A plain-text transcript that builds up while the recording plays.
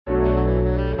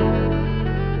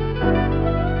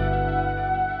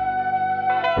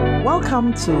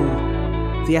Welcome to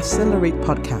the Accelerate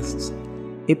Podcast,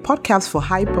 a podcast for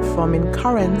high-performing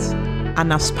current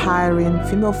and aspiring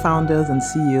female founders and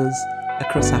CEOs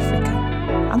across Africa,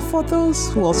 and for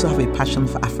those who also have a passion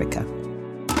for Africa.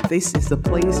 This is the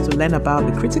place to learn about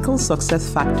the critical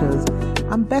success factors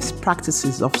and best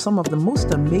practices of some of the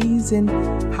most amazing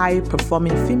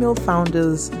high-performing female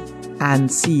founders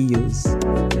and CEOs,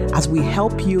 as we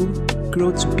help you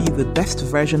grow to be the best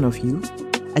version of you,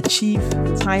 achieve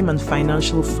time and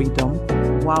financial freedom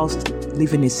whilst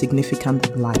living a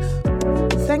significant life.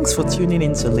 Thanks for tuning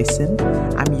in to listen.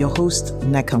 I'm your host,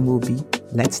 Nneka Nwobi.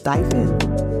 Let's dive in.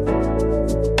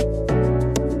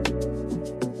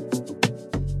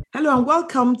 Hello and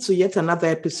welcome to yet another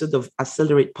episode of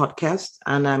Accelerate Podcast.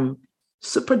 And I'm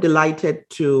super delighted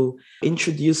to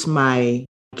introduce my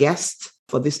guest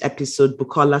for this episode,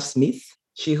 Bukola Smith.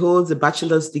 She holds a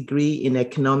bachelor's degree in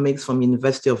economics from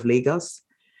University of Lagos.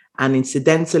 And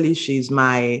incidentally, she's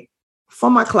my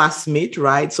former classmate,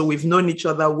 right? So we've known each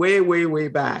other way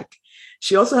back.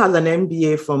 She also has an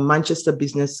MBA from Manchester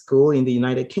Business School in the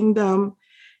United Kingdom.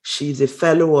 She's a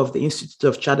fellow of the Institute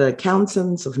of Chartered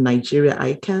Accountants of Nigeria,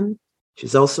 ICANN.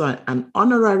 She's also an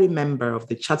honorary member of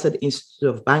the Chartered Institute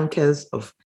of Bankers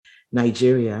of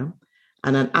Nigeria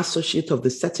and an associate of the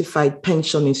Certified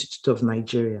Pension Institute of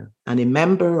Nigeria and a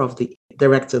member of the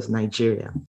Directors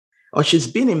Nigeria. Or she's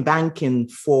been in banking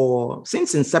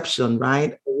since inception,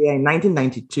 right? Yeah, in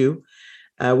 1992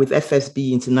 with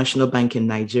FSB International Bank in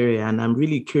Nigeria. And I'm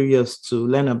really curious to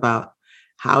learn about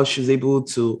how she's able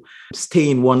to stay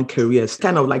in one career. It's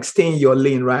kind of like stay in your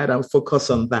lane, right? And focus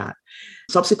on that.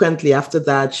 Subsequently, after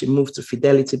that, she moved to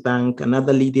Fidelity Bank,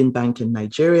 another leading bank in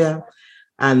Nigeria,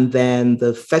 and then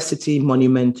the First City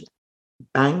Monument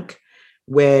Bank,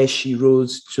 where she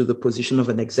rose to the position of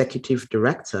an executive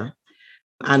director.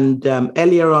 And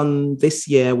earlier on this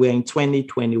year, we're in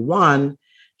 2021,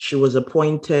 she was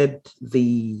appointed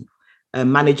the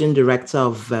managing director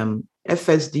of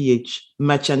FSDH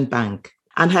Merchant Bank.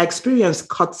 And her experience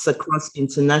cuts across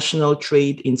international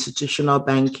trade, institutional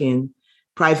banking,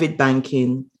 private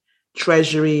banking,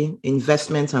 treasury,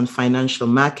 investment and financial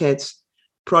markets,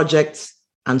 projects,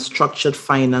 and structured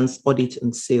finance, audit,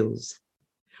 and sales.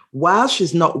 While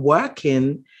she's not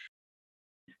working,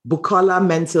 Bukola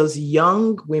mentors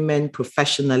young women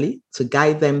professionally to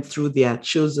guide them through their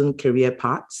chosen career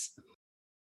paths,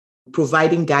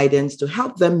 providing guidance to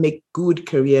help them make good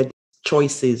career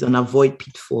choices and avoid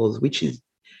pitfalls, which is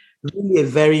really a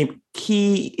very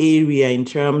key area in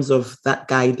terms of that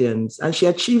guidance. And she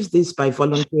achieves this by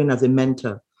volunteering as a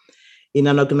mentor in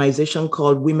an organization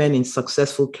called Women in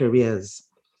Successful Careers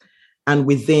and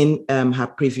within her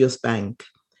previous bank.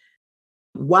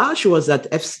 While she was at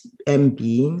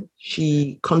FMB,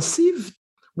 she conceived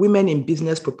Women in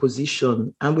Business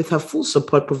proposition and with her full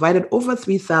support provided over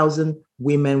 3,000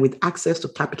 women with access to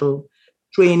capital,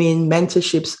 training,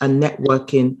 mentorships, and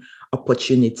networking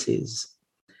opportunities.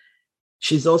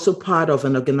 She's also part of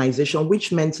an organization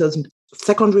which mentors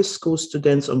secondary school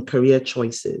students on career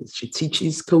choices. She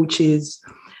teaches, coaches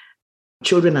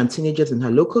children and teenagers in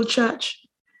her local church.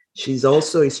 She's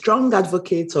also a strong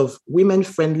advocate of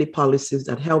women-friendly policies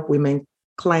that help women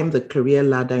climb the career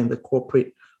ladder in the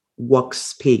corporate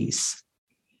workspace.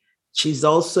 She's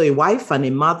also a wife and a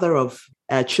mother of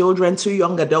children, 2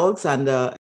 young adults and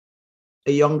a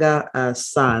younger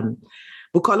son.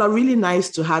 Bukola, really nice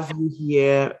to have you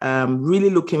here. Really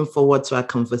looking forward to our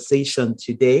conversation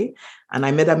today. And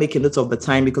I made her make a note of the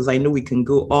time because I know we can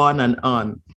go on and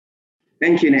on.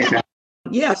 Thank you, Nneka.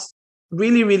 Yes.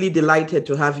 Really delighted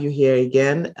to have you here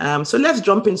again. So let's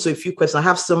jump into a few questions. I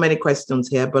have so many questions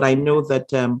here, but I know that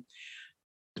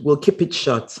we'll keep it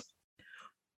short.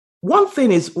 One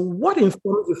thing is, what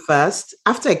informed you first,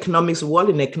 after economics, what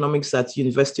in economics at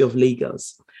University of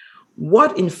Lagos?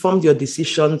 What informed your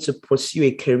decision to pursue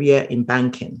a career in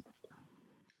banking?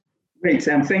 Great.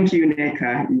 Thank you,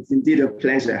 Nneka. It's indeed a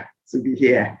pleasure to be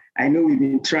here. I know we've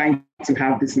been trying to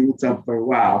have this meetup for a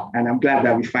while, and I'm glad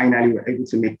that we finally were able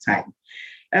to make time.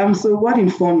 So what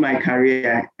informed my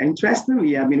career?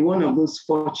 Interestingly, I've been one of those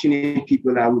fortunate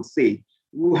people, I would say,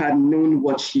 who had known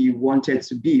what she wanted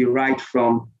to be right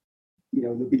from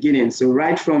the beginning. So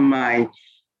right from my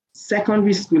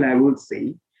secondary school, I would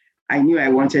say, I knew I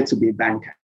wanted to be a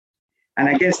banker. And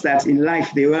I guess that in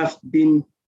life, there have been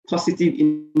positive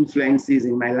influences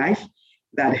in my life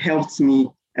that helped me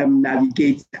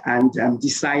navigate and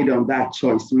decide on that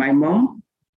choice. My mom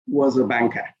was a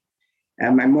banker.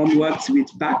 My mom worked with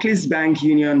Barclays Bank,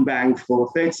 Union Bank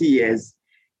for 30 years.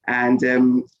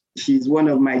 And she's one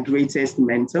of my greatest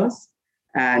mentors.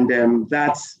 And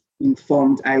that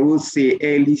informed, I will say,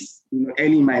 early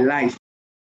in my life,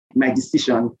 my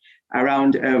decision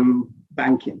around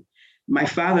banking. My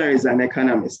father is an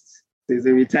economist. He's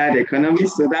a retired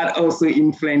economist, so that also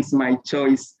influenced my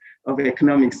choice of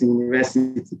economics in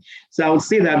university. So I would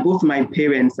say that both my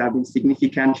parents have been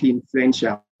significantly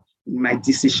influential in my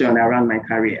decision around my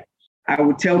career. I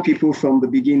would tell people from the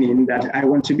beginning that I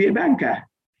want to be a banker.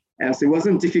 So it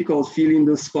wasn't difficult filling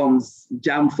those forms,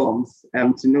 JAM forms,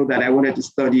 to know that I wanted to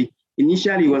study.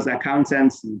 Initially, it was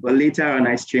accountancy, but later on,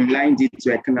 I streamlined it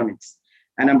to economics.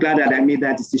 And I'm glad that I made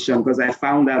that decision because I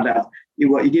found out that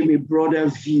it gave me a broader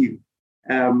view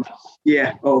of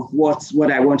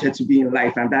what I wanted to be in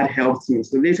life, and that helped me.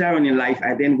 So later on in life,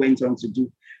 I then went on to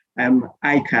do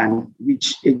ICANN,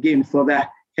 which again further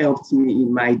helped me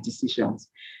in my decisions.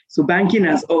 So banking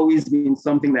has always been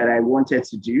something that I wanted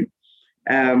to do.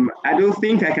 I don't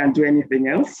think I can do anything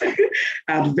else.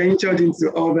 I've ventured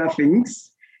into other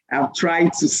things. I've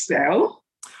tried to sell.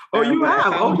 Oh, you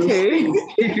have? Okay.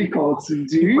 It's difficult to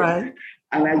do. Right.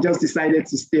 And I just decided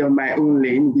to stay on my own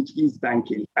lane, which is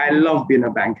banking. I love being a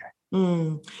banker.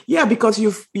 Yeah, because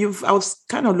I was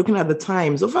kind of looking at the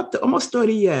times, over almost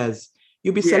 30 years.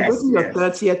 You'll be celebrating your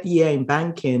 30th year in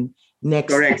banking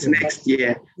next year. Next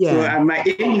year. Yeah. So my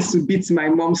aim is to beat my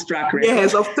mom's track record.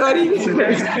 Yes, of 30.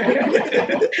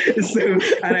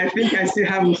 And I think I still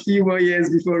have a few more years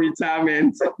before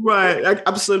retirement. Right,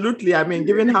 absolutely. I mean,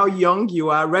 given how young you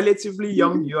are, relatively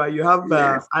young you are, you have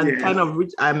kind of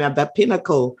reached, at the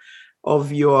pinnacle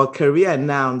of your career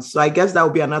now. So I guess that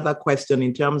would be another question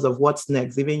in terms of what's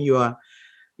next. Even you are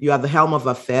the helm of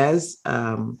affairs.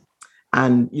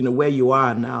 And where you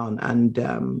are now,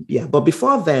 but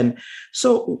before then,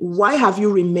 so why have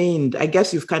you remained? I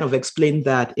guess you've kind of explained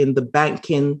that in the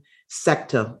banking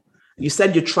sector. You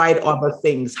said you tried other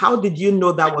things. How did you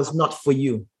know that was not for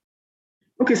you?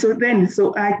 Okay, so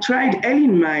I tried early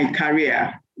in my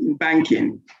career in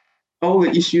banking, all the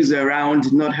issues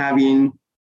around not having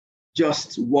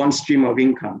just one stream of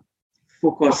income,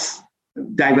 focus,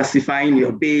 diversifying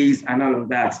your base, and all of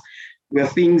that were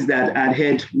things that I'd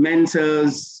heard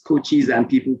mentors, coaches, and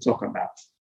people talk about.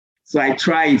 So I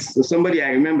tried. So somebody,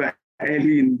 I remember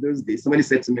early in those days, somebody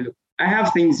said to me, look, I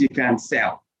have things you can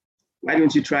sell. Why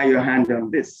don't you try your hand on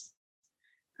this?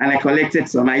 And I collected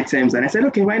some items and I said,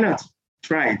 okay, why not?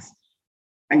 Try it.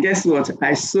 And guess what?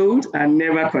 I sold and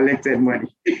never collected money.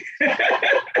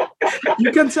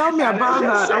 You can tell me about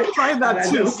that. I'll try that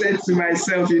too. I just said to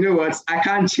myself, you know what? I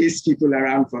can't chase people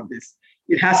around for this.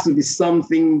 It has to be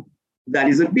something that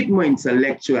is a bit more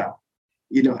intellectual.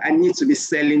 I need to be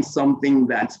selling something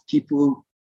that people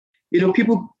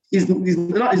is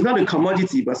not a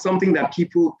commodity, but something that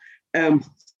people can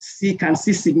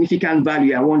see significant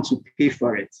value. I want to pay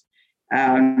for it.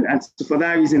 And so for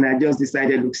that reason, I just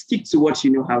decided, look, stick to what you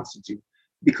know how to do.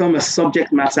 Become a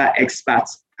subject matter expert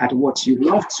at what you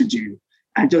love to do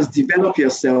and just develop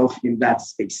yourself in that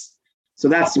space. So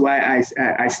that's why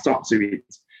I stuck to it.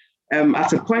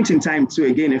 At a point in time, too,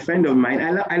 again, a friend of mine,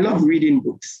 I love reading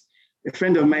books. A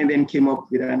friend of mine then came up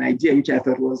with an idea, which I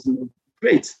thought was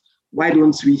great. Why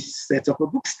don't we set up a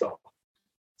bookstore?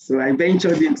 So I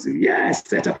ventured into,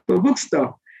 set up a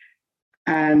bookstore.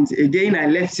 And again, I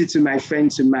left it to my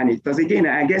friend to manage. Because again,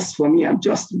 I guess for me, I'm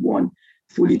just one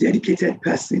fully dedicated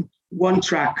person, one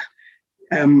track.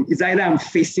 It's either I'm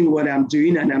facing what I'm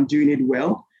doing and I'm doing it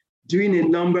well, doing a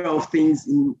number of things,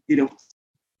 to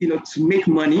make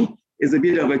money is a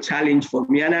bit of a challenge for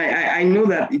me. And I know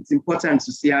that it's important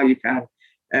to see how you can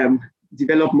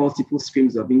develop multiple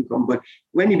streams of income. But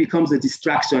when it becomes a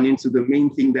distraction into the main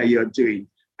thing that you're doing,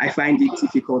 I find it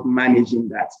difficult managing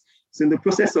that. So in the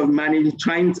process of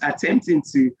attempting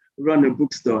to run a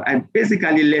bookstore, I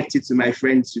basically left it to my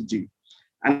friend to do.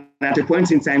 And at a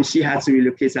point in time, she had to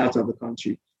relocate out of the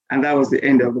country. And that was the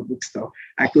end of the bookstore.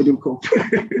 I couldn't cope.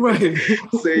 Right.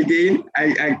 So again,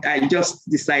 I just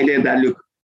decided that, look,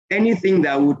 anything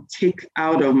that would take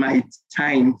out of my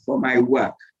time for my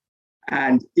work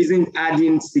and isn't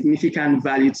adding significant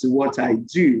value to what I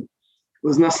do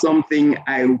was not something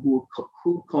I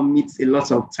could commit a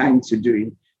lot of time to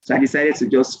doing. So I decided to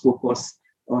just focus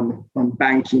on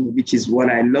banking, which is what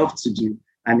I love to do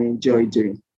and enjoy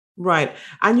doing. Right.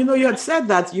 And, you had said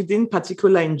that you didn't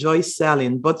particularly enjoy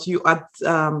selling, but you at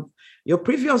your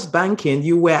previous banking,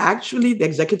 you were actually the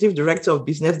executive director of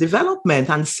business development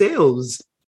and sales.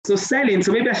 So selling,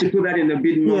 so maybe I should put that in a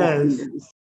bit more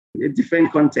a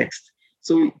different context.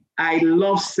 So I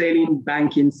love selling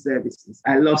banking services.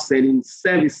 I love selling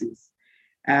services.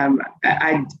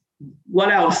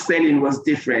 What I was selling was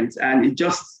different and it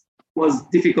just was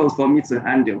difficult for me to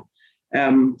handle.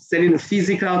 Selling a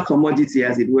physical commodity,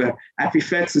 as it were, I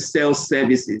prefer to sell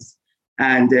services.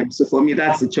 And so for me,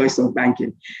 that's the choice of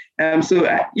banking.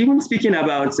 Even speaking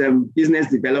about business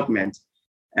development,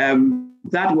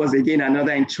 that was, again,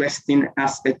 another interesting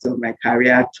aspect of my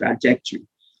career trajectory.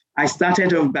 I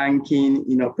started off banking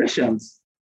in operations.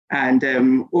 And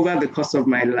over the course of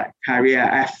my career,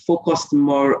 I focused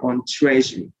more on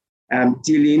treasury,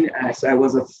 dealing. So I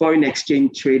was a foreign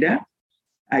exchange trader.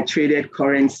 I traded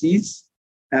currencies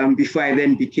before I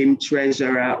then became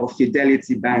treasurer of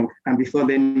Fidelity Bank, and before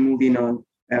then moving on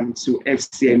to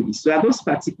FCMB. So at those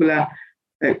particular,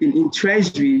 in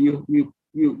treasury,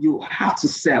 you have to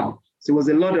sell. So it was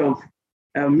a lot of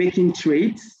making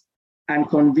trades and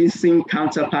convincing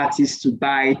counterparties to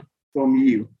buy from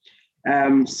you.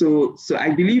 So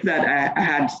I believe that I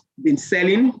had been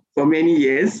selling for many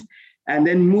years, and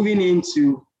then moving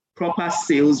into proper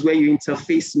sales where you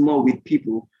interface more with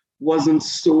people wasn't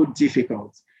so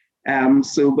difficult.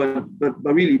 But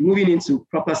really moving into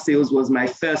proper sales was my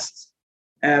first,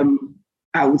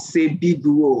 I would say, big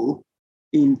role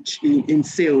in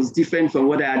sales, different from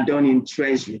what I had done in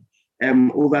treasury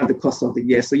over the course of the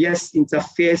year. So yes,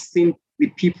 interfacing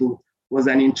with people was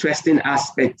an interesting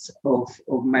aspect of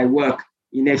my work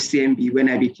in FCMB when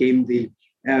I became the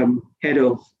head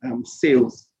of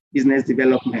sales, business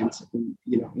development, in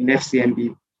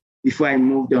FCMB before I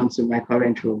moved on to my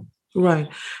current role. Right.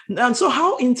 And so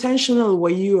how intentional were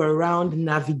you around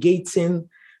navigating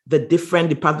the different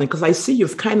departments? Because I see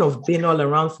you've kind of been all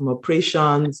around from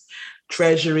operations,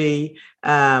 treasury,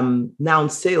 now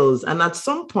sales. And at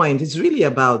some point, it's really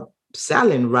about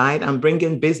selling, right? And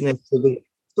bringing business to the...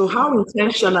 So how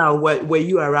intentional were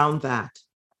you around that?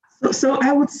 So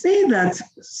I would say that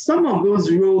some of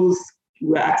those roles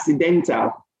were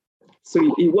accidental. So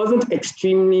it wasn't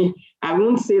extremely, I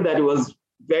won't say that it was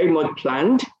very much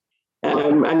planned.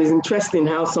 And it's interesting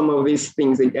how some of these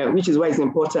things, which is why it's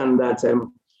important that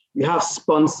you have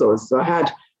sponsors. So I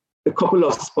had a couple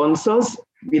of sponsors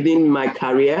within my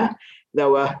career that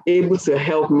were able to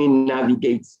help me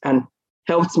navigate and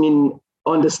helped me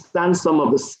understand some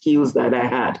of the skills that I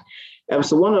had.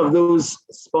 So one of those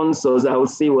sponsors, I would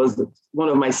say, was one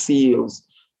of my CEOs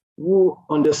who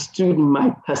understood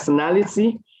my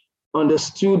personality,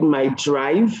 understood my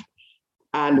drive,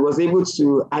 and was able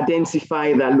to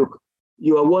identify that, look,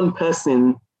 you are one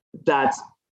person that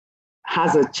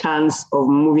has a chance of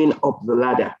moving up the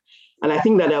ladder. And I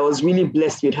think that I was really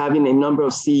blessed with having a number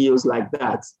of CEOs like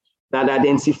that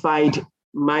identified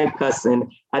my person,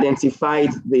 identified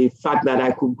the fact that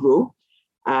I could grow,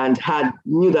 and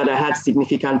knew that I had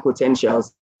significant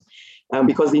potentials.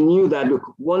 Because they knew that, look,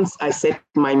 once I set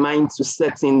my mind to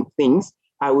certain things,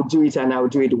 I would do it and I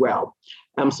would do it well.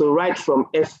 So right from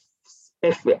F,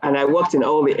 and I worked in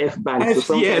all the F banks.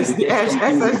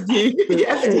 FSD.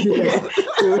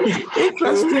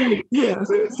 Interesting. Yeah.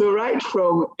 So right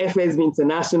from FSB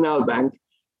International Bank,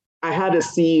 I had a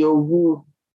CEO who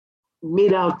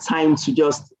made out time to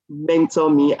just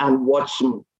mentor me and watch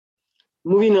me.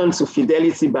 Moving on to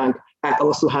Fidelity Bank, I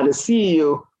also had a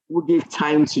CEO who gave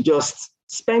time to just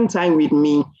spend time with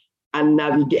me and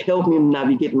help me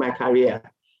navigate my career.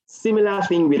 Similar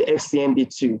thing with FCMB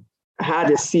too. I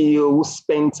had a CEO who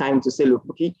spent time to say, look,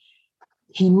 okay,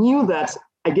 he knew that,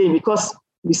 again, because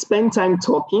we spent time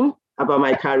talking about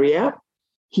my career,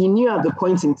 he knew at the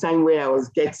point in time where I was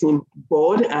getting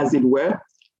bored, as it were,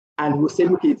 and he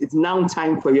said, okay, it's now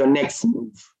time for your next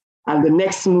move. And the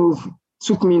next move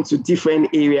took me into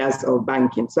different areas of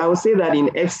banking. So I would say that in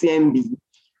FCMB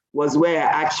was where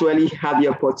I actually had the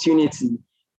opportunity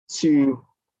to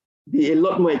be a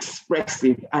lot more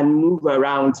expressive and move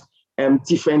around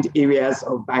different areas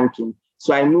of banking.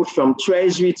 So I moved from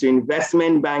treasury to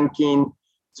investment banking,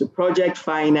 to project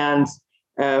finance,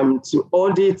 to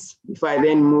audit, before I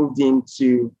then moved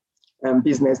into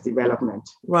business development.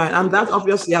 Right, and that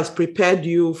obviously has prepared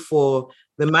you for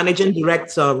the managing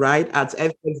director, right, at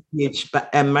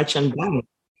FSBH Merchant Bank.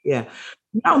 Yeah.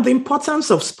 Now, the importance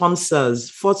of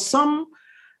sponsors for some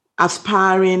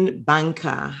aspiring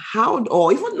banker,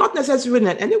 or even not necessarily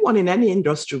anyone in any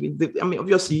industry.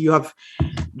 Obviously, you have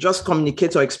just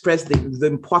communicated or expressed the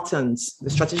importance, the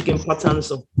strategic importance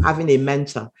of having a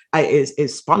mentor, a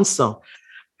sponsor.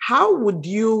 How would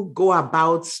you go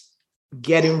about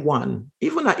getting one?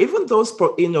 Even those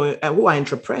who are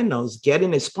entrepreneurs,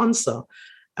 getting a sponsor.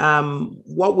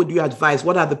 What would you advise?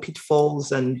 What are the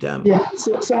pitfalls? And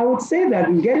so I would say that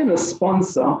in getting a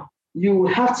sponsor, you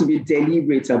have to be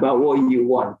deliberate about what you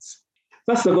want.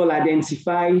 First of all,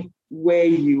 identify where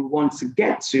you want to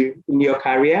get to in your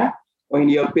career or in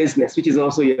your business, which is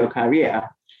also your career,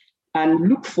 and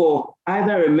look for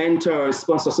either a mentor or a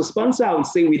sponsor. So sponsor, I would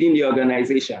say, within the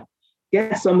organization.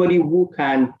 Get somebody who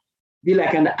can be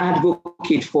like an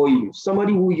advocate for you,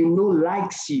 somebody who you know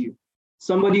likes you,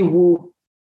 somebody who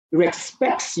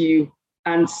respects you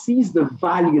and sees the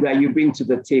value that you bring to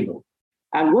the table.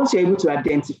 And once you're able to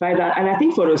identify that, and I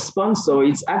think for a sponsor,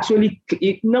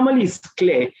 it normally is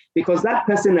clear because that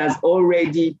person has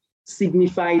already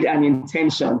signified an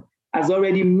intention, has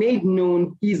already made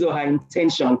known his or her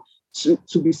intention to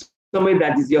be somebody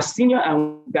that is your senior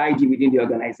and guide you within the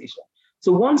organization.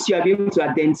 So once you are able to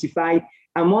identify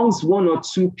amongst one or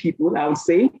two people, I would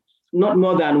say, not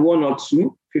more than one or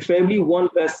two, preferably one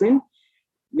person,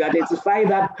 you identify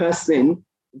that person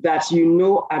that you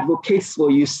know advocates for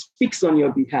you, speaks on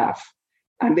your behalf,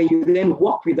 and then you then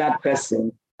work with that person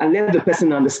and let the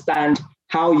person understand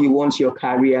how you want your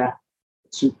career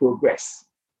to progress.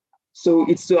 So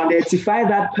it's to identify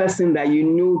that person that you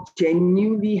know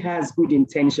genuinely has good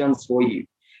intentions for you.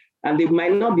 And there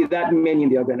might not be that many in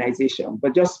the organization,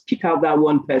 but just pick out that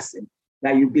one person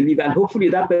that you believe, and hopefully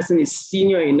that person is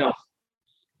senior enough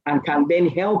and can then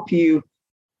help you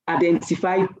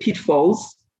identify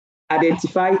pitfalls,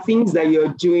 identify things that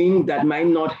you're doing that might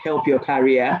not help your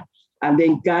career, and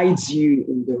then guides you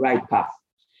in the right path.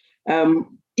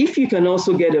 If you can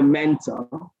also get a mentor,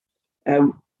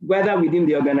 whether within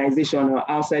the organization or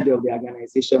outside of the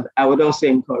organization, I would also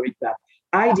encourage that.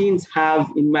 I didn't have,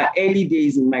 in my early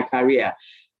days in my career,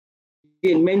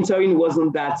 again, mentoring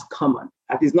wasn't that common.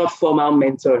 That is not formal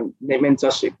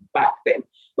mentorship back then.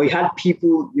 But you had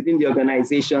people within the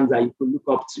organizations that you could look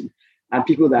up to and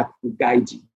people that could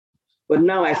guide you. But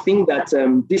now I think that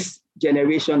this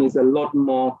generation is a lot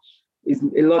more,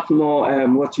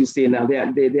 what you say now.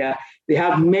 They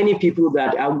have many people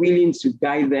that are willing to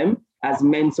guide them as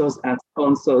mentors and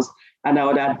sponsors. And I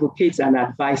would advocate and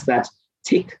advise that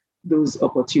take those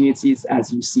opportunities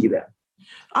as you see them.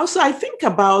 Also, I think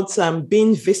about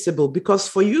being visible, because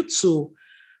for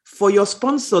your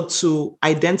sponsor to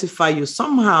identify you,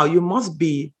 somehow you must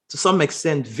be, to some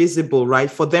extent, visible, right?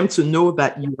 For them to know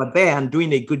that you are there and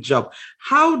doing a good job.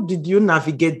 How did you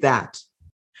navigate that?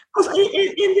 Because in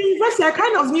the university, I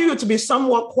kind of knew you to be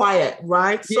somewhat quiet,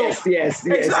 right? So, yes.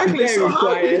 Exactly. Very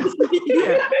quiet.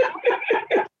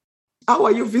 How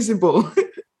are you visible?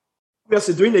 You're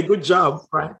doing a good job,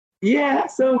 right? Yeah.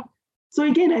 So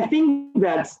again, I think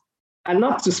that, and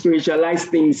not to spiritualize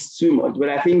things too much, but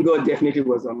I think God definitely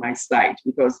was on my side,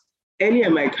 because early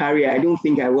in my career, I don't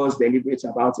think I was deliberate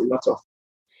about a lot of.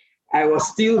 I was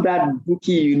still that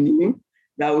bookie you knew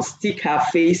that would stick her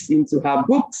face into her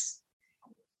books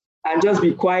and just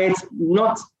be quiet,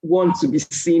 not want to be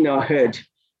seen or heard.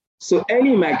 So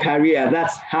early in my career,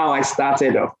 that's how I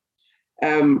started off.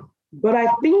 But I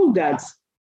think that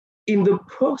in the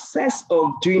process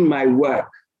of doing my work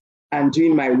and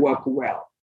doing my work well,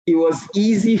 it was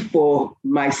easy for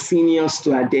my seniors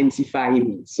to identify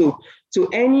me. So to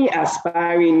any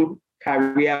aspiring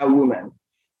career woman,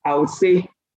 I would say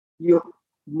you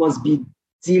must be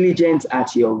diligent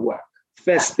at your work,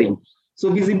 first thing. So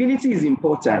visibility is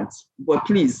important, but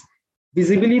please,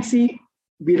 visibility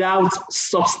without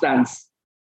substance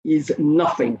is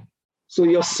nothing. So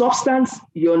your substance,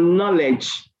 your knowledge,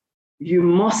 you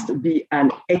must be an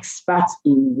expert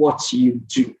in what you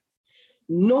do.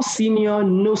 No senior,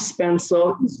 no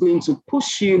sponsor is going to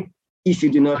push you if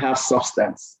you do not have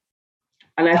substance.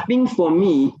 And I think for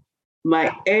me,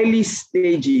 my early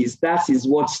stages, that is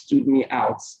what stood me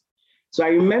out. So I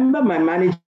remember my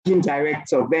managing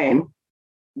director then,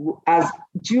 as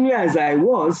junior as I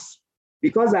was,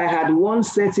 because I had won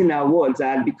certain awards, I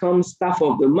had become staff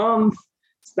of the month,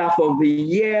 staff of the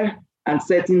year, and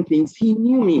certain things, he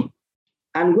knew me.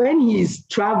 And when he's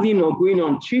traveling or going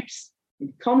on trips,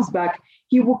 he comes back,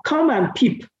 he will come and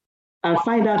peep and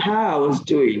find out how I was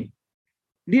doing.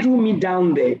 Little me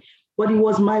down there, but it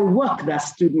was my work that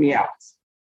stood me out.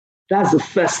 That's the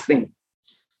first thing.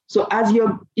 So as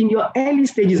you're in your early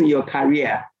stages in your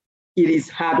career, it is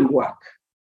hard work,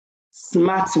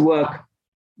 smart work,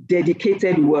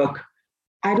 dedicated work.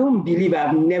 I've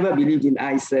never believed in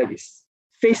eye service.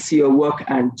 Face your work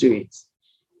and do it.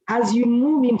 As you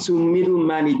move into middle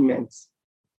management,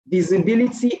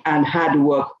 visibility and hard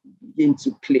work begin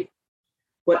to play.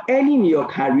 But early in your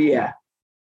career,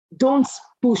 don't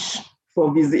push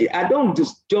for visibility. I don't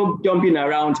just jumping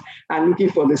around and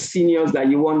looking for the seniors that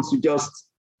you want to just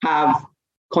have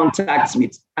contacts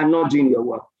with and not doing your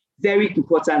work. Very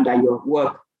important that your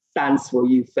work stands for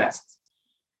you first.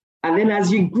 And then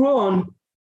as you grow on,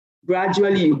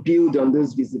 gradually you build on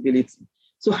those visibility.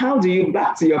 So how do you,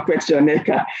 back to your question,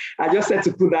 Nneka, I just had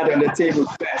to put that on the table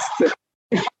first.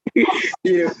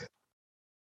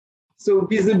 So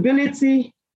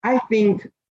visibility, I think,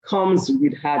 comes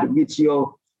with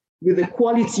the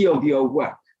quality of your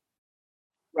work.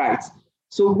 Right.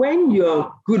 So when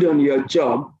you're good on your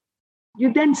job,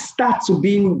 you then start to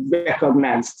be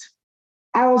recognized.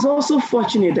 I was also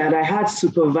fortunate that I had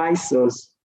supervisors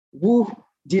who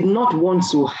did not want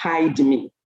to hide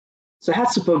me. So I had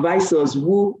supervisors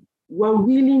who were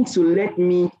willing to let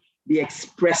me be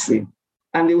expressive.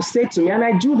 And they will say to me, and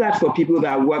I do that for people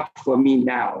that work for me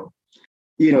now,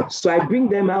 so I bring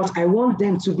them out. I want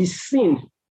them to be seen.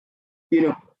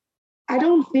 I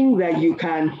don't think that you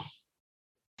can,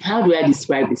 how do I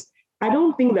describe this? I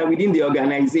don't think that within the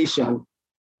organization,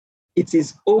 it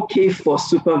is okay for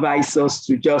supervisors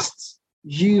to just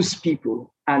use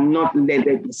people and not let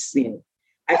them be seen.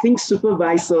 I think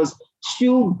supervisors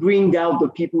should bring out the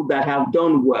people that have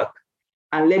done work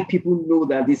and let people know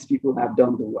that these people have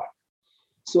done the work.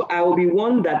 So I will be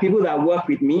one that people that work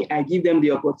with me, I give them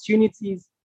the opportunities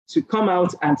to come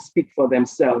out and speak for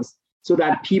themselves so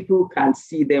that people can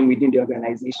see them within the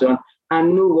organization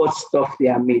and know what stuff they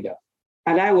are made of.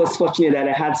 And I was fortunate that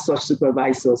I had such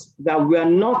supervisors that were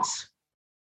not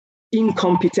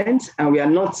incompetent and we are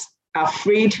not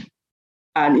afraid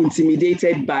and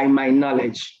intimidated by my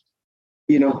knowledge,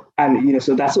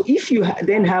 so if you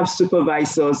then have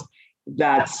supervisors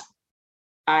that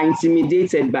are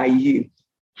intimidated by you,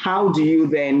 how do you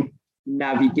then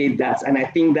navigate that? And I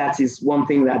think that is one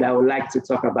thing that I would like to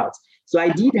talk about. So I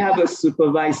did have a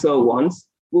supervisor once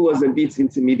who was a bit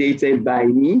intimidated by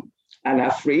me and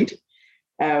afraid.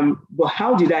 But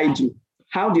how did I do?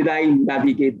 How did I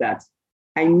navigate that?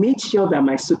 I made sure that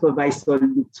my supervisor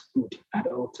looked good at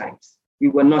all times. We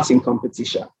were not in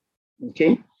competition,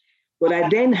 okay? But I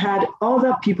then had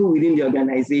other people within the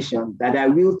organization that I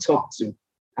will talk to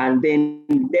and then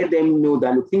let them know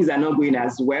that, look, things are not going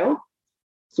as well.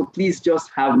 So please just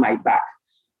have my back.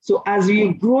 So as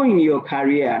you grow in your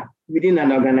career within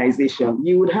an organization,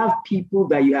 you would have people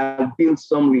that you have built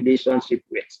some relationship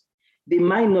with. They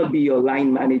might not be your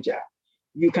line manager.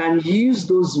 You can use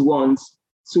those ones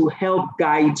to help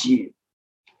guide you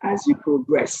as you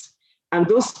progress. And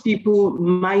those people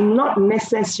might not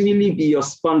necessarily be your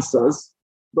sponsors,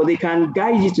 but they can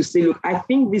guide you to say, look, I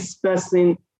think this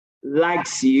person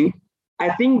likes you. I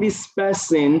think this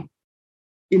person,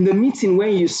 in the meeting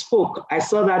when you spoke, I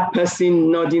saw that person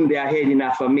nodding their head in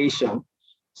affirmation.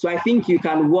 So I think you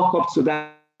can walk up to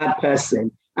that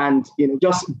person and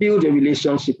just build a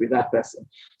relationship with that person.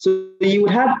 So you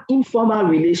would have informal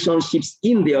relationships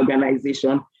in the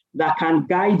organization that can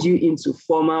guide you into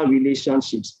formal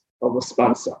relationships of a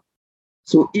sponsor.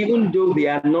 So even though they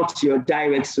are not your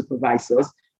direct supervisors,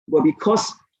 but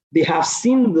because they have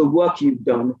seen the work you've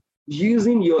done,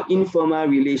 using your informal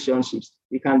relationships,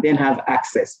 you can then have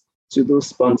access to those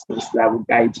sponsors that will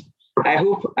guide you. I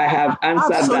hope I have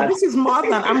answered that. This is more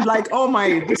than, I'm like, oh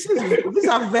my, these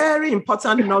are very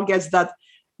important nuggets that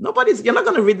you're not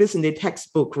going to read this in the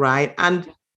textbook, right? And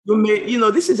you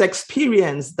may, this is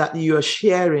experience that you're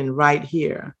sharing right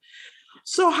here.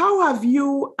 So how have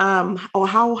you,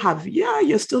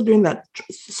 you're still doing that,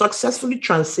 successfully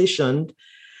transitioned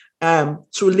to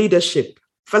leadership?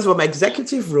 First of all, my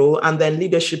executive role and then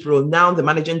leadership role, now the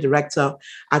managing director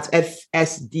at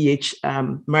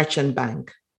FSDH Merchant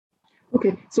Bank.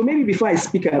 Okay, so maybe before I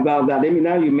speak about that,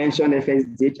 now you mentioned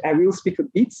FSDH, I will speak a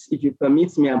bit, if you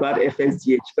permit me, about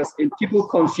FSDH, because people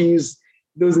confuse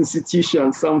those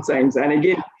institutions sometimes. And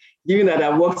again, given that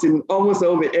I've worked in almost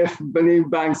all the FBA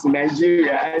banks in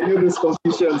Nigeria, I know those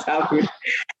confusions happen.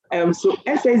 So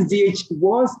FSDH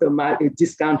was a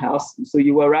discount house. So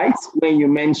you were right when you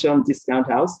mentioned discount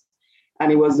house.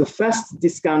 And it was the first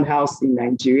discount house in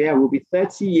Nigeria. It will be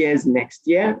 30 years next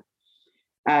year.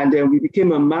 And we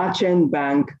became a merchant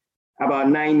bank about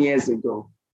 9 years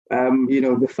ago.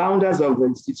 The founders of the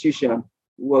institution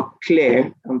were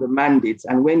clear on the mandates.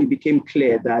 And when it became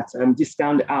clear that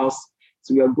discount house,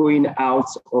 so we are going out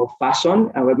of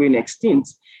fashion and we're going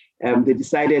extinct, they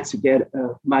decided to get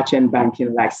a merchant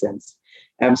banking license.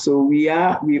 So we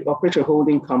operate a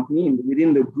holding company.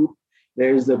 Within the group,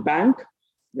 there is a bank,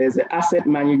 there's an asset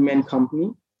management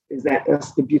company, there's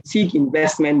a boutique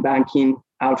investment banking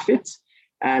outfit.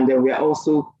 And we are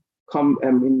also,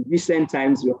 in recent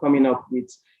times, we're coming up with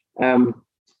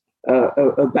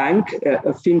a bank,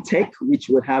 a fintech, which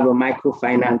will have a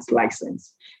microfinance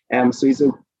license. So it's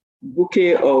a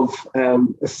bouquet of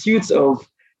a suite of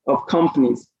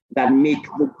companies that make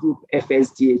the group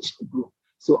FSDH group.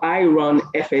 So I run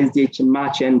FSDH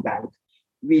Merchant Bank,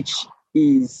 which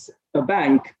is a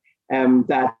bank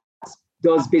that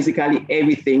does basically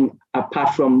everything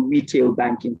apart from retail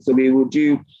banking. So we will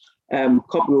do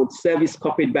corporate service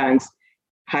corporate banks,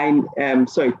 service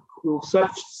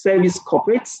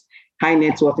corporates, high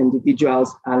net worth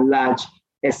individuals, and large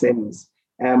SMEs.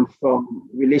 from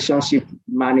relationship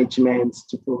management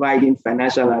to providing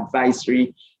financial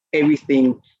advisory,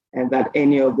 everything and that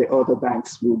any of the other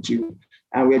banks will do.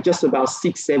 And we're just about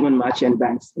 6-7 merchant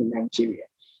banks in Nigeria.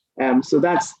 So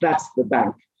that's the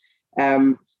bank.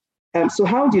 So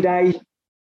how did I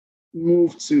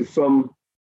move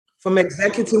from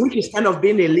executive, which is kind of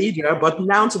being a leader, but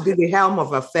now to be the helm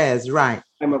of affairs, right?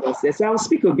 So I'll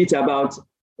speak a bit about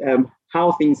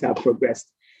how things have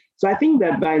progressed. So I think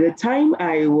that by the time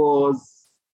I would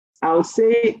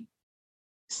say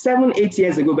 7-8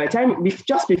 years ago, by the time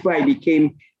just before I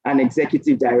became an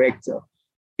executive director,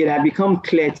 it had become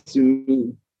clear to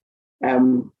me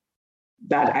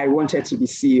that I wanted to be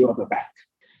CEO of a bank.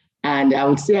 And I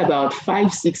would say about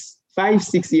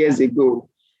 5-6 years ago,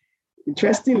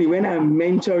 interestingly, when I'm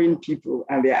mentoring people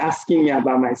and they're asking me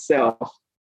about myself,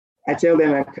 I tell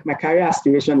them my career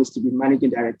aspiration is to be managing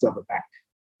director of a bank.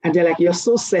 And they're like, you're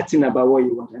so certain about what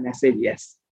you want. And I said,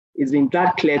 yes. It's been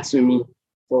that clear to me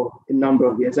for a number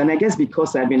of years. And I guess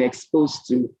because I've been exposed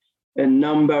to a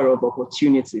number of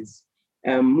opportunities,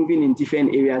 moving in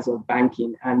different areas of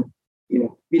banking and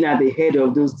being at the head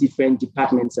of those different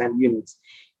departments and units,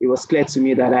 it was clear to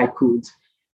me that I could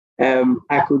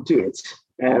do it.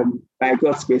 By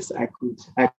God's grace, I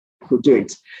could do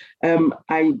it.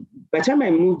 By the time I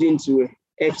moved into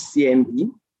FCMB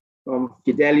from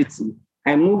Fidelity,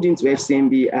 I moved into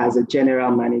FCMB as a general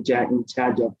manager in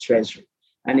charge of treasury.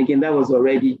 And again, that was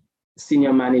already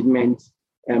senior management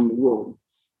role.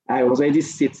 I was already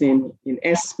sitting in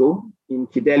ESCO in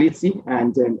Fidelity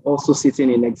and also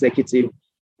sitting in executive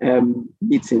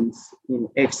meetings in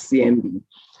FCMB.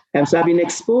 So I've been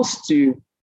exposed to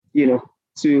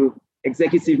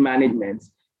executive management.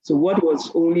 So what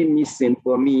was only missing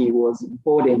for me was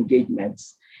board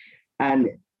engagements.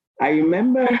 And I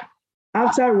remember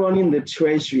after running the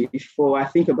treasury for, I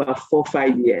think, about 4 or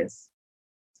 5 years,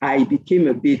 I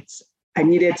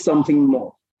needed something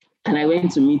more. And I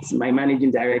went to meet my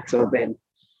managing director then.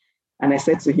 And I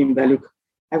said to him that, look,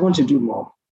 I want to do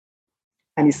more.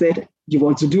 And he said, you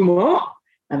want to do more?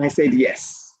 And I said,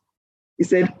 yes. He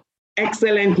said,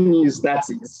 excellent news, that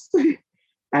is.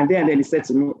 And then he said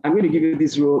to me, I'm going to give you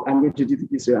this role. I'm going to do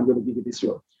this role. I'm going to give you this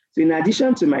role. So in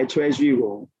addition to my treasury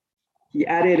role, he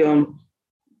added on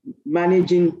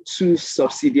managing 2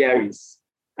 subsidiaries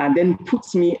and then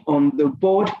puts me on the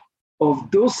board of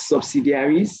those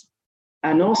subsidiaries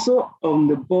and also on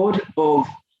the board of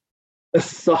a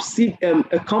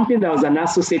company that was an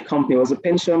associate company. It was a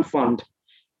pension fund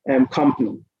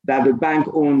company that the bank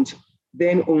owned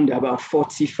about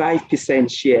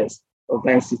 45% shares of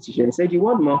the institution. He said, you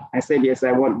want more? I said, yes,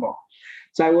 I want more.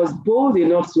 So I was bold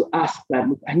enough to ask that,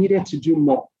 look, I needed to do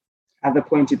more at the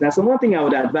point in time. So one thing I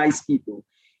would advise people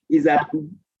is that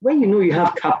when you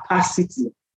have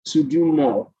capacity to do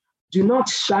more, do not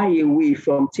shy away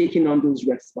from taking on those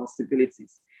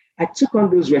responsibilities. I took on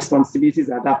those responsibilities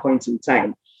at that point in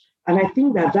time. And I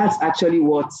think that that's actually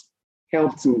what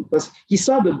helped me, because he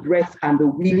saw the breadth and the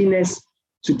willingness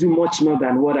to do much more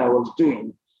than what I was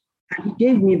doing. And he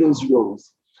gave me those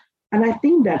roles. And I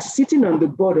think that sitting on the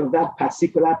board of that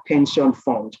particular pension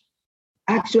fund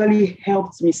actually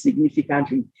helped me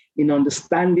significantly in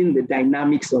understanding the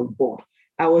dynamics of board.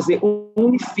 I was the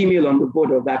only female on the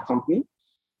board of that company.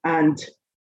 And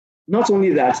not only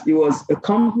that, it was a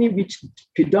company which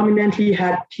predominantly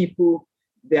had people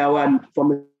that were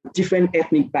from a different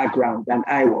ethnic background than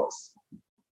I was.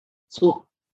 So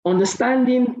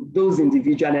understanding those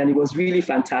individuals, and it was really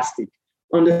fantastic.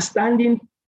 Understanding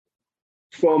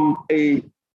from a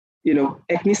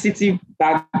ethnicity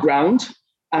background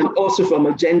and also from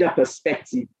a gender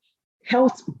perspective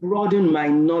helped broaden my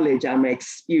knowledge and my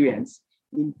experience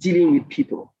in dealing with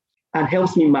people and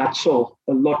helped me mature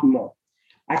a lot more.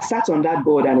 I sat on that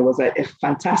board and it was a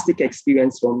fantastic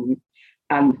experience for me.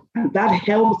 And that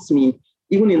helped me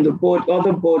even in the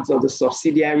other boards of the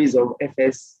subsidiaries of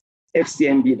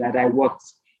FCMB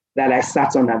that I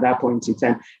sat on at that point in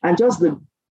time. And just the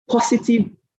positive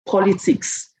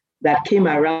politics that came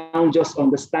around just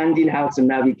understanding how to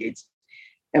navigate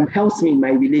helps me in my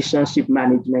relationship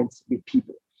management with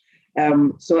people.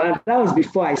 So that was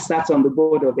before I sat on the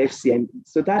board of FCMB.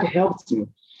 So that helped me.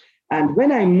 And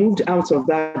when I moved out of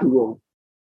that role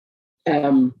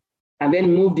and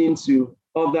then moved into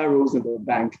other roles in the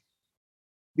bank,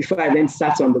 before I then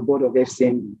sat on the board of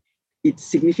FCMB, it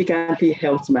significantly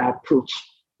helped my approach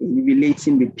in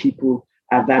relating with people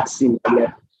at that senior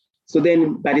level. So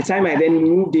then by the time I then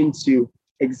moved into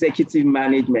executive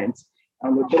management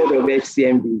on the board of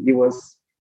FCMB, it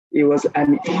was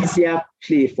an easier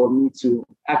play for me to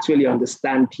actually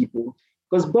understand people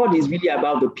because board is really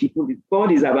about the people. The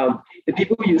board is about the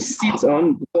people you sit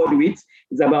on the board with.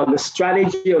 It's about the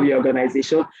strategy of your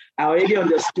organization. I already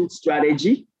understood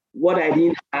strategy. What I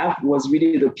didn't have was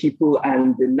really the people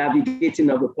and the navigating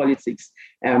of the politics,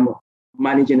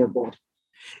 managing a board.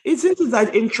 Isn't it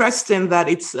that interesting that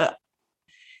it's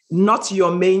not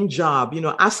your main job,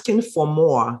 asking for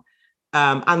more,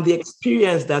 and the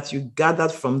experience that you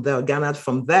garnered from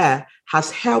there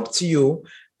has helped you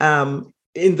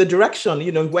in the direction,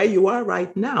 where you are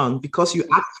right now, because you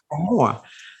asked for more.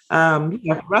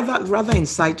 Rather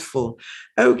insightful.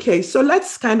 Okay, so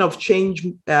let's kind of change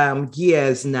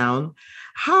gears now.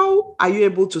 How are you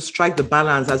able to strike the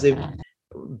balance as a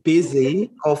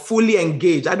busy or fully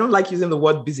engaged? I don't like using the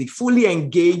word busy, fully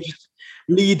engaged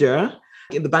leader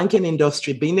in the banking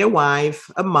industry, being a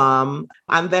wife, a mom,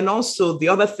 and then also the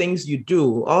other things you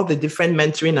do, all the different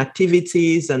mentoring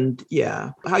activities, and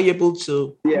how are you able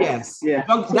to, that's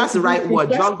the right word,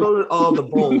 juggle all the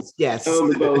balls, yes. All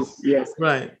the balls, yes.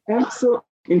 Right. So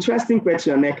interesting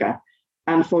question, Nneka.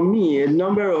 And for me, a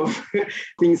number of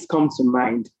things come to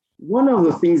mind. One of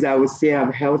the things I would say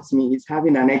have helped me is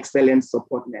having an excellent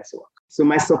support network. So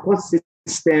my support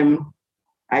system,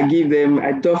 I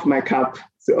doff my cap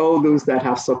to all those that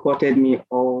have supported me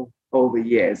all the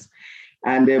years.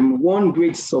 And one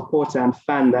great supporter and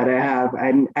fan that I have,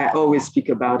 and I always speak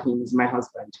about him, is my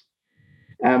husband.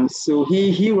 So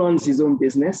he runs his own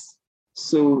business.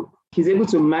 So he's able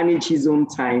to manage his own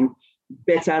time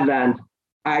better than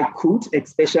I could,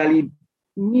 especially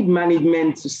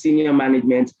mid-management to senior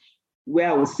management, where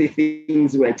I would say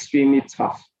things were extremely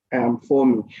tough for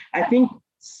me. I think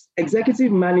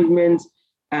executive management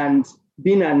and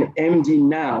being an MD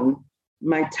now,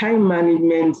 my time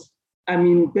management, I'm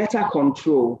in better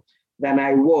control than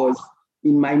I was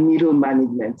in my middle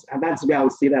management. And that's where I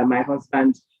would say that my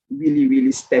husband really,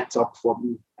 really stepped up for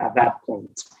me at that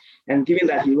point. And given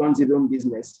that he runs his own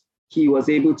business, he was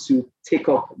able to take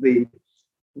up the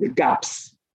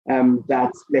gaps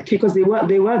because they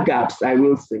were gaps, I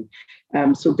will say.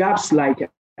 So gaps like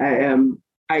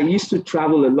I used to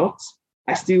travel a lot.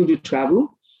 I still do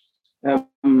travel a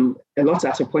lot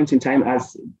at a point in time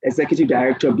as executive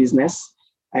director of business.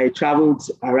 I traveled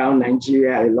around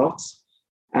Nigeria a lot.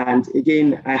 And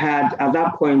again, I had, at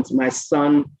that point, my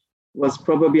son was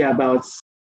probably about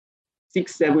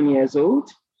 6-7 years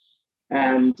old.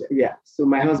 And so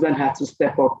my husband had to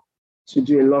step up to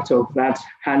do a lot of that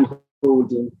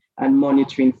hand-holding and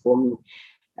monitoring for me.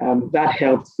 That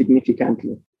helped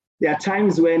significantly. There are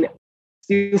times when,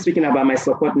 still speaking about my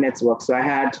support network, so I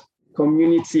had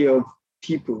community of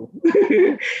people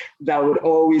that would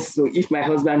always, so if my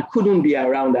husband couldn't be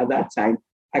around at that time,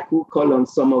 I could call on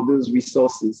some of those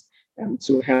resources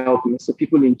to help me. So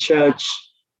people in church,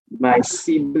 my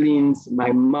siblings,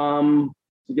 my mom,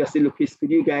 to just say, look, please, could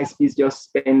you guys please just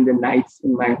spend the night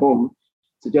in my home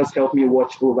to just help me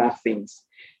watch over things.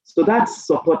 So that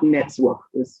support network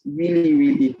is really,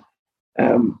 really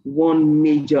one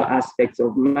major aspect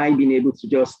of my being able to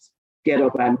just get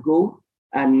up and go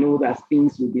and know that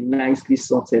things will be nicely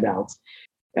sorted out.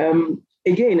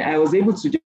 Again, I was able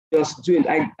to just do it.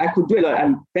 I could do a lot,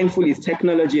 and thankfully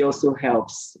technology also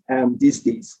helps these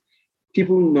days.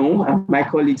 People know, and my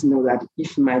colleagues know, that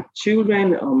if my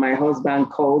children or my husband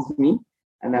calls me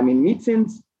and I'm in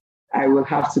meetings, I will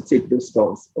have to take those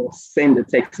calls or send a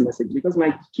text message, because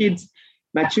my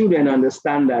children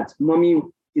understand that mommy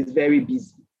is very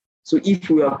busy. So if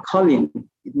we are calling,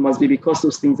 it must be because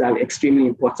those things are extremely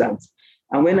important.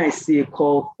 And when I see a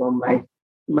call from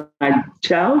my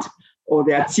child or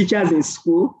their teachers in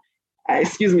school,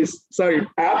 excuse me, sorry,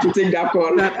 I have to take that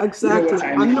call. Exactly.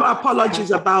 You know no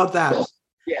apologies about that.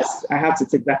 Yes, I have to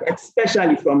take that,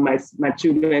 especially from my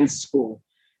children's school.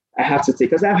 I have to take,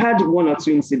 because I've had one or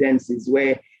two incidences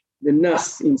where the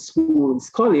nurse in school is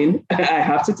calling, I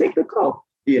have to take the call,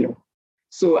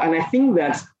 So, and I think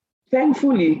that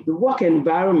thankfully the work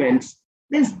environment,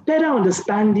 there's better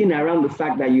understanding around the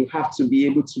fact that you have to be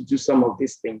able to do some of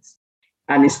these things.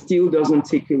 And it still doesn't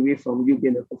take away from you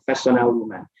being a professional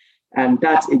woman. And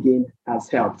that, again, has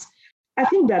helped. I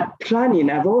think that planning,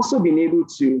 I've also been able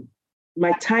to,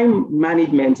 my time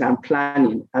management and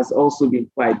planning has also been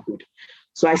quite good.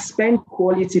 So I spend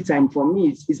quality time. For me,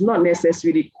 it's not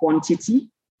necessarily quantity.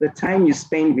 The time you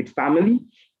spend with family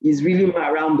is really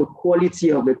around the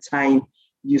quality of the time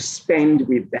you spend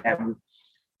with them.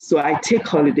 So I take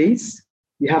holidays.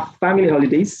 We have family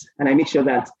holidays, and I make sure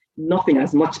that nothing,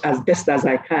 as best as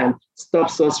I can,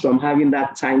 stops us from having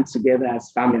that time together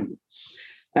as family.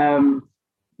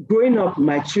 Growing up,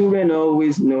 my children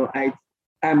always know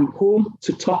I'm home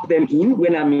to tuck them in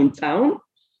when I'm in town.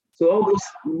 So all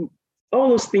those all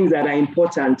those things that are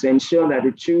important to ensure that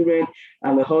the children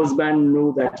and the husband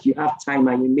know that you have time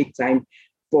and you make time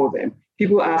for them.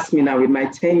 People ask me now, with my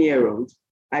 10-year-old,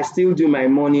 I still do my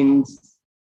mornings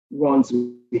runs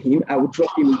with him. I would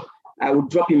drop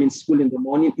him in school in the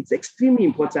morning. It's extremely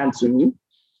important to me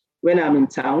when I'm in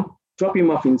town, drop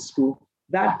him off in school.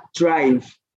 That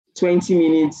drive, 20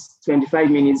 minutes, 25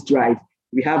 minutes drive,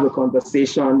 we have a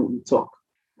conversation, we talk.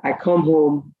 I come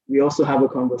home, we also have a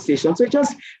conversation. So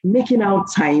just making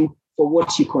out time for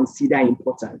what you consider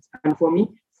important. And for me,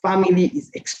 family is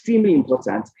extremely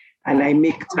important, and I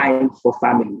make time for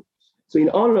family. So in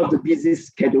all of the busy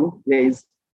schedule,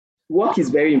 work is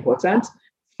very important,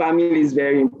 family is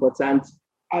very important,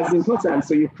 as important.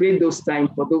 So you create those time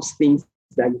for those things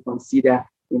that you consider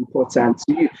important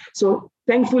to you. So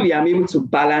thankfully, I'm able to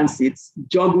balance it,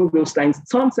 juggle those times.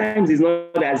 Sometimes it's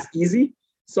not as easy.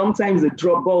 Sometimes the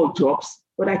ball drops,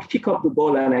 but I pick up the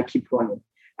ball and I keep running.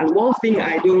 And one thing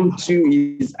I don't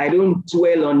do is I don't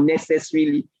dwell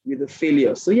unnecessarily with the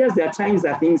failure. So yes, there are times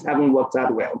that things haven't worked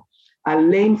out well. I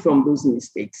learn from those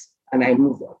mistakes and I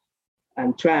move on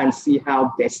and try and see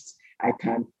how best I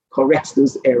can correct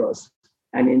those errors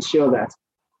and ensure that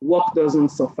work doesn't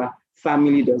suffer,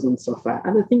 family doesn't suffer,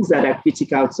 and the things that are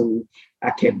critical to me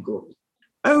are kept going.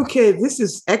 Okay, this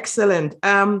is excellent.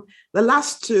 The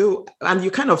last two, and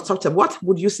you kind of talked about, what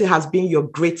would you say has been your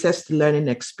greatest learning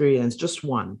experience? Just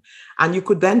one. And you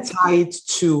could then tie it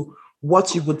to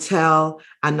what you would tell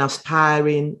an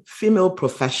aspiring female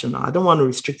professional. I don't want to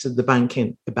restrict to the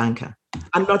banker,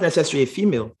 and not necessarily a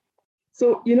female.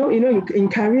 So, in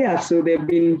career, so there have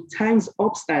been times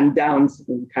ups and downs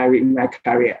in my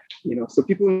career, so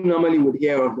people normally would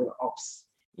hear of the ups.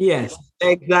 Yes,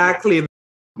 exactly.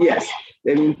 Yes,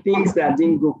 there have been things that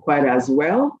didn't go quite as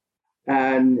well.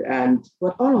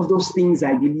 But all of those things,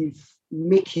 I believe,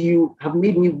 have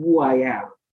made me who I am,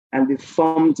 and they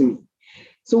formed me.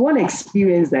 So one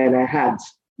experience that I had,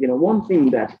 one thing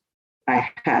that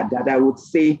I had that I would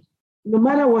say, no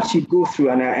matter what you go through,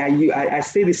 and I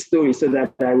say this story so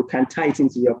that I can tie it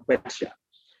into your question.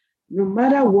 No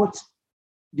matter what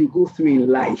you go through in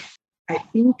life, I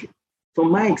think,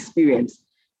 from my experience,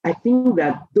 I think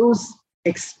that those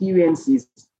experiences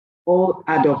all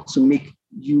add up to make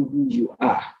you who you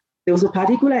are. There was a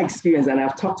particular experience, and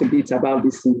I've talked a bit about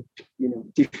this in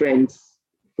different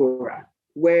fora,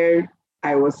 where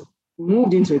I was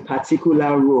moved into a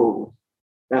particular role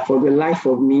that for the life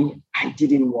of me, I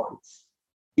didn't want.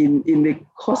 In the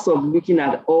course of looking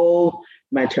at all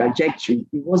my trajectory,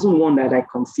 it wasn't one that I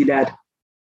considered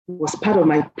was part of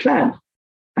my plan.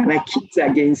 And I kicked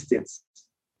against it.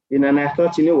 And I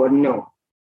thought, what? No,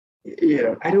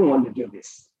 I don't want to do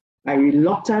this. I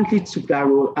reluctantly took that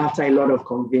role after a lot of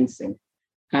convincing.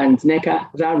 And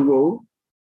Nneka, that role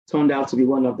turned out to be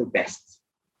one of the best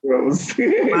roles.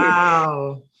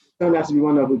 Wow. Turned out to be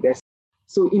one of the best.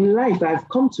 So in life, I've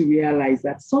come to realize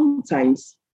that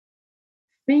sometimes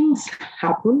things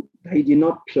happen that you did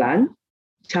not plan.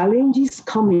 Challenges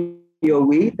come in your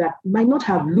way that might not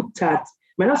have looked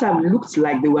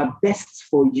like they were best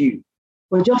for you.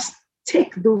 But just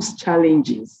take those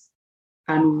challenges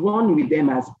and run with them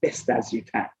as best as you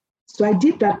can. So I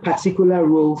did that particular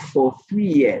role for 3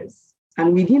 years.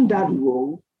 And within that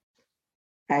role,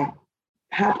 I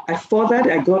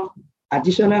got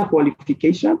additional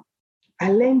qualification.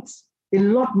 I learned a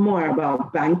lot more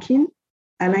about banking.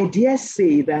 And I dare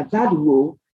say that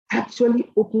role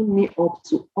actually opened me up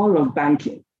to all of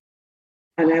banking.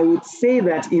 And I would say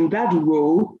that in that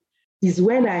role is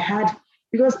when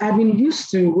because I've been used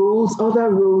to other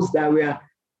roles that were,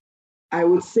 I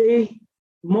would say,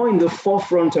 more in the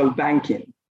forefront of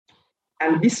banking.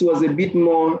 And this was a bit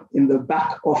more in the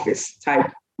back office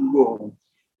type role.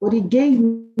 But it gave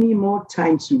me more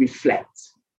time to reflect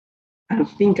and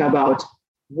think about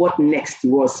what next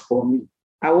was for me.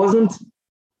 I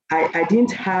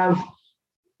didn't have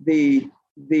the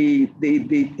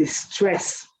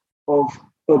stress of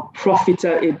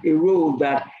a role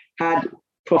that had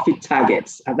profit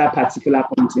targets at that particular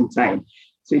point in time.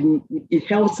 So it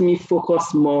helped me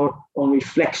focus more on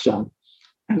reflection.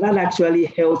 And that actually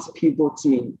helped pivot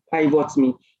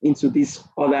me into these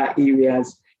other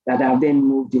areas that I've then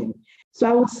moved in. So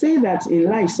I would say that in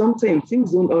life, sometimes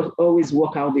things don't always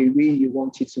work out the way you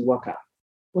want it to work out.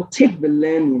 But take the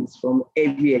learnings from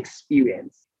every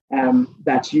experience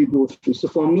that you go through. So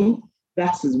for me,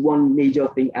 that is one major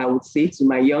thing I would say to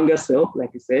my younger self,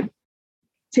 like I said.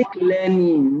 Take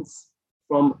learnings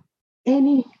from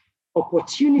any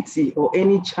opportunity or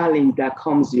any challenge that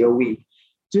comes your way.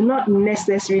 Do not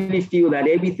necessarily feel that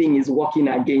everything is working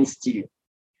against you.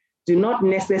 do not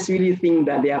necessarily think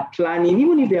that they are planning,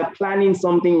 even if they are planning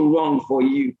something wrong for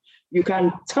you, you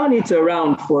can turn it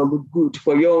around for the good,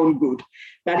 for your own good.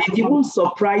 That it even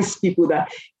surprise people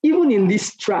that even in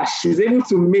this trash, she's able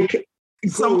to make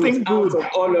something good out of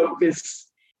all of this.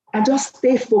 And just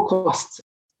stay focused,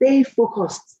 stay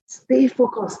focused, stay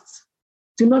focused.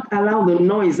 Do not allow the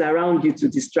noise around you to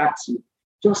distract you.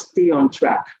 Just stay on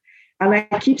track. And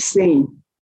I keep saying,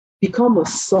 become a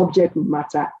subject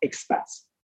matter expert.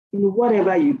 In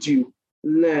whatever you do,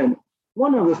 learn.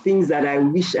 One of the things that I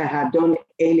wish I had done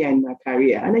earlier in my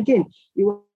career, and again, it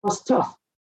was tough,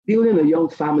 building a young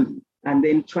family and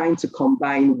then trying to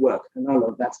combine work and all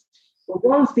of that. But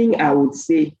one thing I would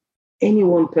say any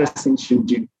one person should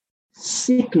do,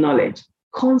 seek knowledge,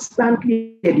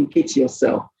 constantly educate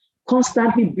yourself,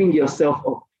 constantly bring yourself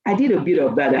up. I did a bit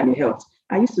of that and it helped.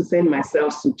 I used to send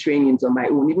myself to trainings on my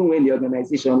own, even when the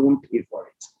organization won't pay for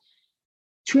it.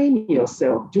 Train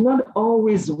yourself. Do not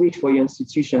always wait for your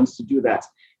institutions to do that.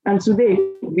 And today,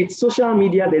 with social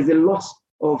media, there's a lot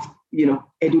of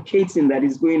educating that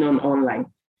is going on online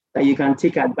that you can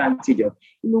take advantage of.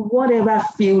 Whatever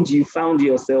field you found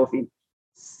yourself in,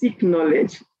 seek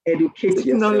knowledge, educate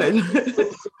yourself. Knowledge.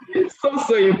 It's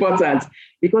so important,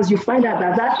 because you find out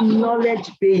that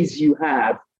knowledge base you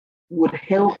have would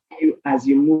help you as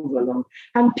you move along.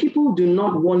 And people do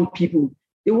not want people.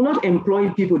 They will not employ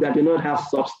people that do not have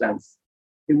substance.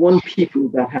 They want people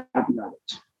that have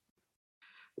knowledge.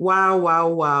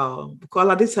 Wow.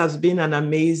 Bukola, this has been an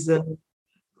amazing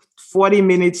 40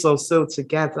 minutes or so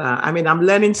together. I mean, I'm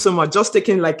learning so much, just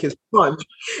taking like a sponge,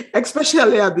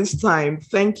 especially at this time.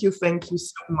 Thank you so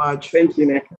much. Thank you,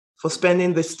 Nick, for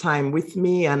spending this time with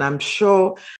me. And I'm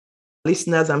sure,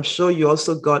 listeners, you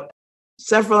also got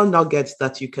several nuggets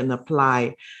that you can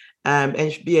apply. And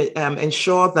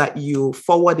ensure that you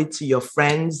forward it to your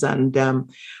friends, and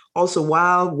also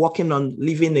while working on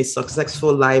living a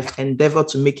successful life, endeavor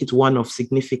to make it one of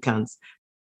significance.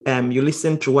 You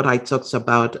listen to what I talked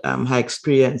about, her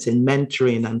experience in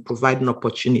mentoring and providing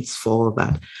opportunities for all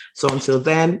that. So until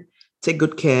then, take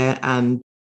good care, and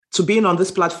to being on this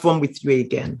platform with you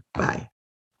again. Bye.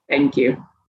 Thank you.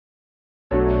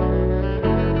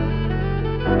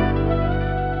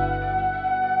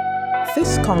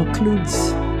 This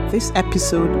concludes this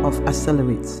episode of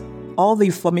Accelerate. All the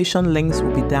information links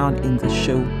will be down in the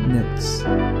show notes.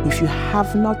 If you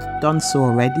have not done so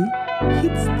already,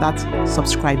 hit that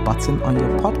subscribe button on your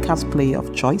podcast player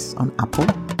of choice on Apple.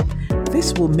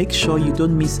 This will make sure you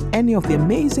don't miss any of the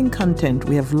amazing content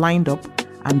we have lined up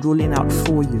and rolling out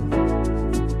for you.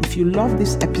 If you love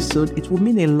this episode, it will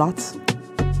mean a lot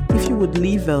if you would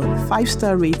leave a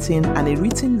 5-star rating and a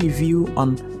written review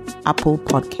on Apple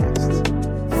Podcasts.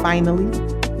 Finally,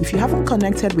 if you haven't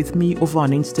connected with me over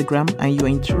on Instagram and you're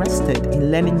interested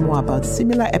in learning more about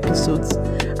similar episodes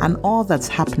and all that's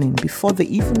happening before they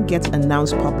even get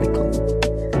announced publicly,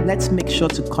 let's make sure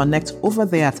to connect over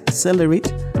there at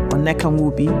Accelerate or Nneka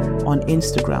Nwobi on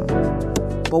Instagram.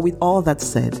 But with all that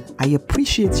said, I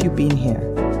appreciate you being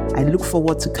here. I look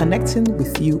forward to connecting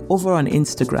with you over on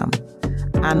Instagram.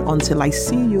 And until I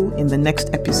see you in the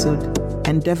next episode,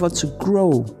 endeavor to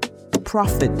grow,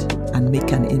 profit, and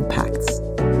make an impact.